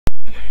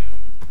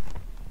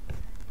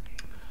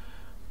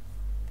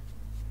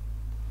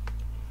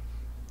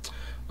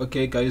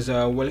Okay guys,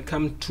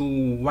 welcome to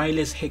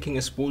Wireless Hacking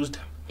Exposed.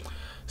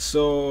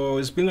 So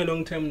it's been a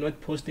long time not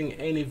posting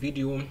any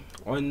video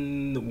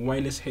on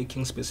wireless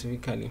hacking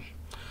specifically,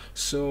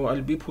 so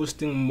I'll be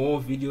posting more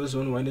videos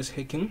on wireless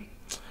hacking.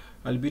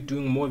 I'll be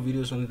doing more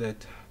videos on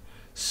that.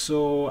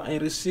 So I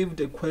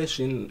received a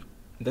question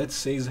that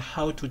says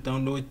how to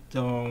download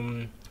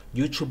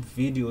YouTube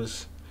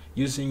videos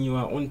using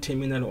your own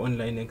terminal on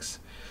Linux.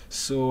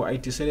 So I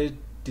decided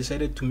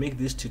to make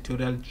this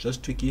tutorial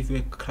just to give you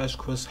a crash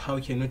course how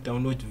can you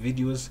download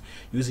videos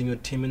using your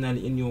terminal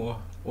in your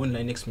own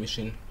Linux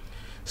machine.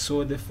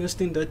 So the first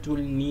thing that you'll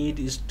need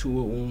is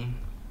to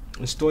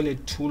install a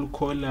tool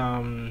called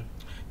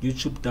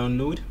YouTube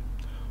Download,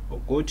 or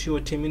go to your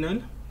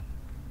terminal.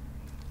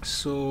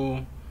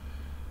 So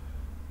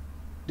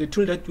the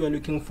tool that you are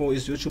looking for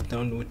is YouTube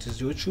Download.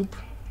 Is YouTube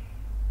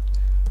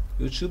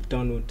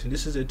Download.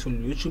 This is a tool,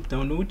 YouTube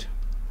Download.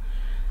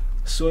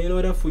 So in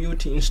order for you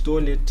to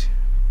install it,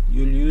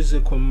 you'll use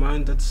a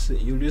command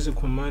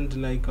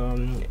like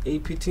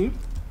apt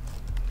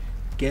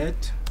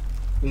get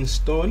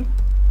install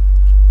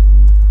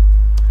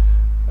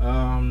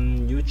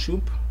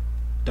YouTube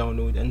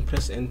Download and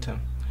press enter.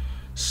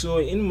 So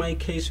in my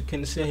case, you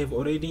can see I have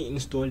already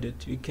installed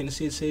it. You can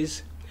see it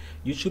says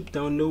YouTube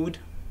Download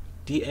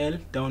DL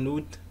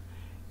download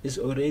is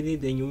already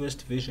the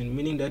newest version,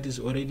 meaning that is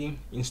already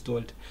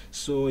installed.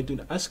 So it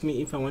will ask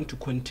me if I want to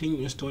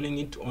continue installing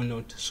it or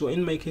not. So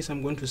in my case,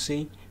 I'm going to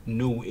say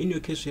no. In your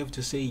case, you have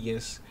to say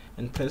yes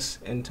and press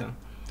enter.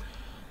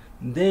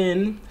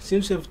 Then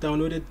since you have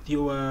downloaded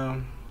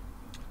your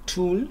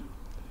tool,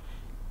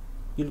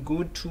 you'll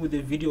go to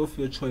the video of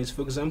your choice.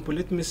 For example,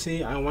 let me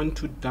say I want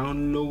to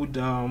download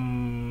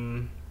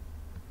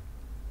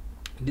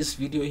this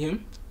video here,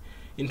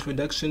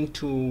 Introduction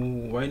to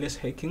Wireless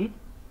Hacking.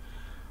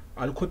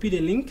 I'll copy the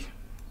link,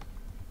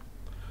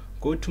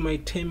 go to my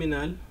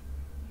terminal,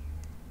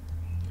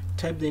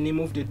 type the name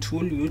of the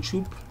tool,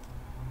 YouTube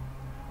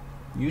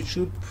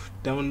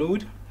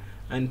Download,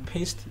 and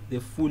paste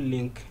the full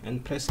link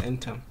and press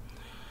enter.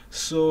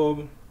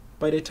 So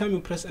by the time you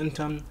press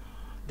enter,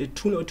 the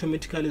tool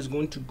automatically is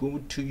going to go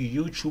to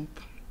YouTube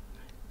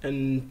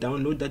and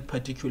download that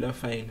particular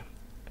file,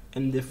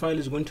 and the file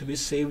is going to be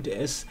saved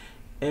as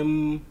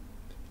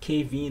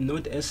MKV,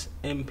 not as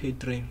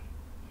MP3.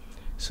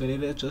 So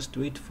let's just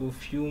wait for a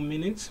few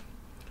minutes.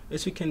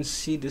 As you can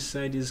see, the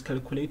side is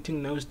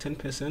calculating now. Is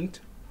 10%,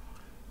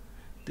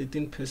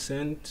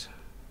 13%,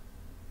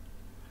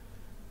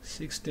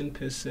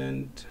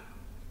 16%,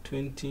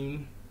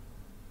 20%.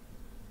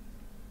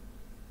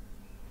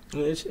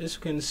 As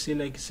you can see,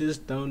 like it says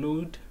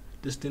download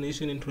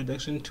destination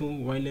introduction to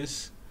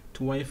wireless to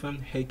Wi-Fi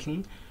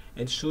hacking.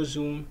 It shows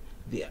you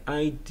the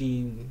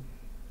ID,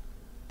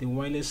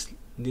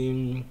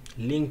 the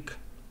link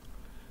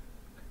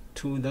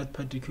to that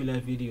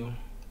particular video.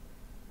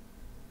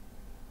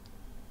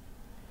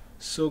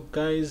 So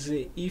guys,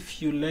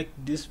 if you like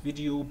this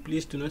video,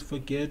 please do not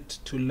forget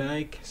to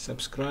like,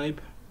 subscribe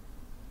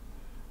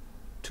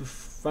to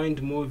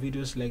find more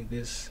videos like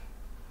this.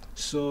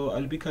 So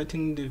I'll be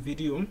cutting the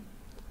video.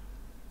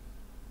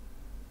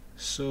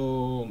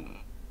 So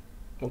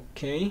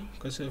okay,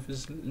 because it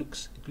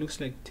looks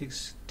like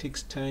it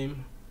takes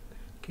time.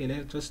 Okay,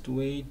 let's just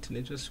wait.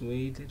 Okay,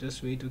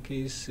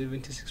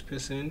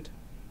 76%.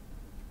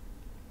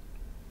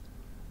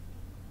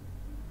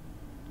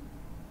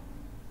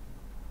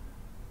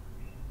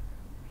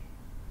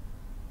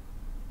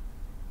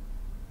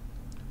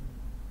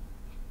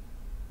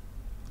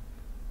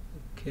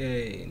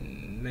 Okay,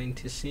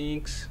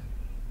 96.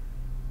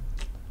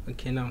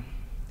 Okay, now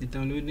the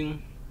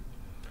downloading,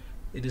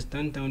 it is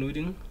done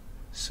downloading.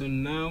 So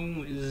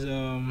now is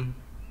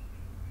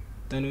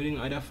downloading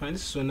other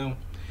files. So now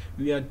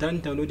we are done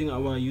downloading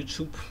our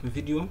YouTube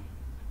video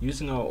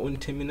using our own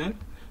terminal.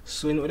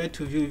 So in order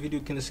to view a video,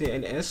 you can say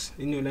ls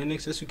in your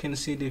Linux. As you can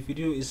see, the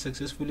video is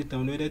successfully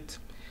downloaded.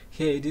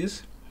 Here it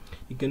is.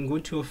 You can go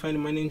to your file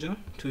manager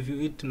to view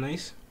it.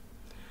 Nice.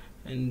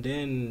 And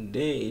then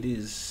there it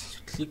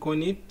is. Click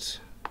on it.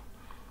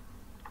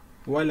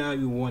 Voila,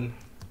 we won.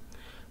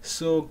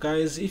 So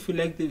guys, if you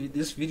like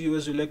this video,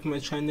 as you like my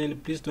channel,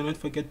 please do not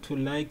forget to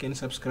like and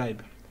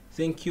subscribe.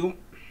 Thank you.